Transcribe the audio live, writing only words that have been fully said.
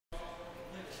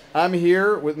I'm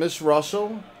here with Miss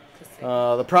Russell,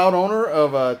 the proud owner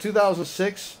of a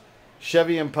 2006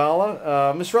 Chevy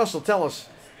Impala. Miss Russell, tell us,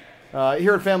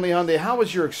 here at Family Hyundai, how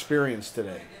was your experience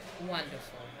today?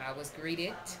 Wonderful. I was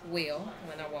greeted well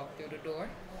when I walked through the door,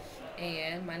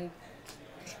 and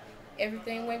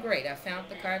everything went great. I found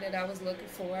the car that I was looking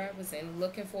for. I was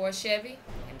looking for a Chevy,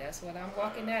 and that's what I'm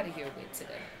walking out of here with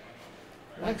today.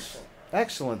 Wonderful.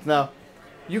 Excellent. Now,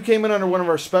 you came in under one of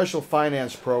our special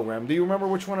finance program. Do you remember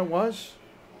which one it was?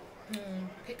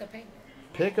 Pick a payment.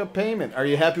 Pick a payment. Are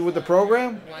you happy with the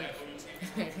program?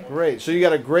 Wonderful. Great. So you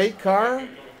got a great car,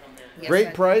 Yes,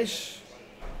 great price,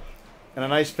 and a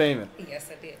nice payment. Yes,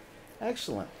 I did.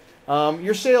 Excellent.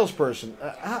 Your salesperson.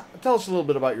 Tell us a little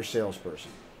bit about your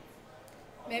salesperson.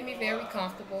 Made me very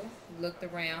comfortable. Looked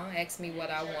around, asked me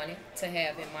what I wanted to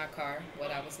have in my car,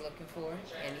 what I was looking for,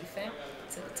 and he found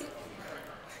it to the T.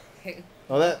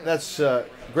 Well, that's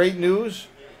great news.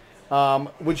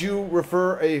 Would you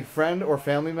refer a friend or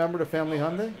family member to Family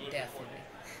Hyundai? Definitely.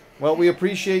 Well, we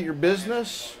appreciate your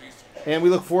business, and we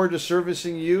look forward to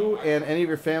servicing you and any of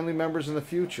your family members in the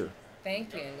future.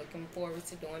 Thank you, and looking forward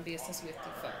to doing business with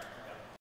you further.